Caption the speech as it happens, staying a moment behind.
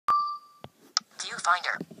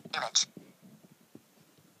Finder. Image.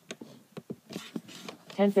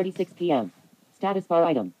 10:36 p.m. Status bar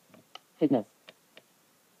item. Fitness.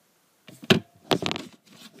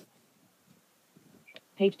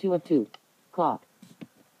 Page 2 of 2. Clock.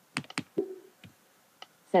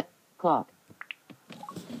 Set. Clock.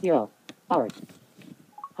 0. Hours.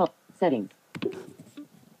 Home. Settings.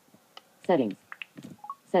 Settings.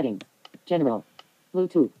 Settings. General.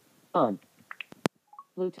 Bluetooth. On.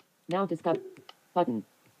 Bluetooth. Now discover. Button.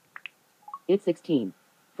 It's 16.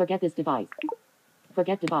 Forget this device.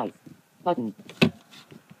 Forget device. Button.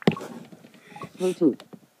 Bluetooth.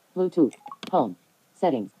 Bluetooth. Home.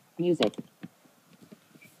 Settings. Music.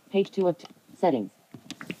 Page 2 of 2. Settings.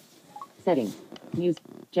 Settings. Music.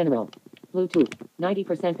 General. Bluetooth.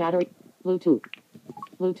 90% battery. Bluetooth.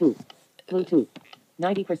 Bluetooth. Bluetooth.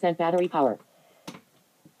 90% battery power.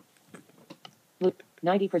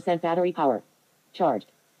 90% battery power. Charged.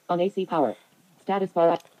 On AC power. Status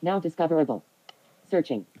bar. Now discoverable.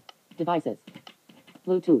 Searching. Devices.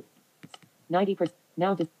 Bluetooth. 90%.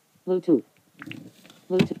 Now Bluetooth.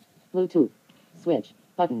 Bluetooth. Bluetooth. Switch.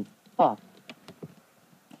 Button. Off.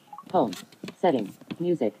 Home. Settings.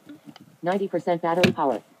 Music. 90% battery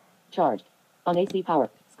power. Charged. On AC power.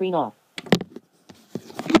 Screen off.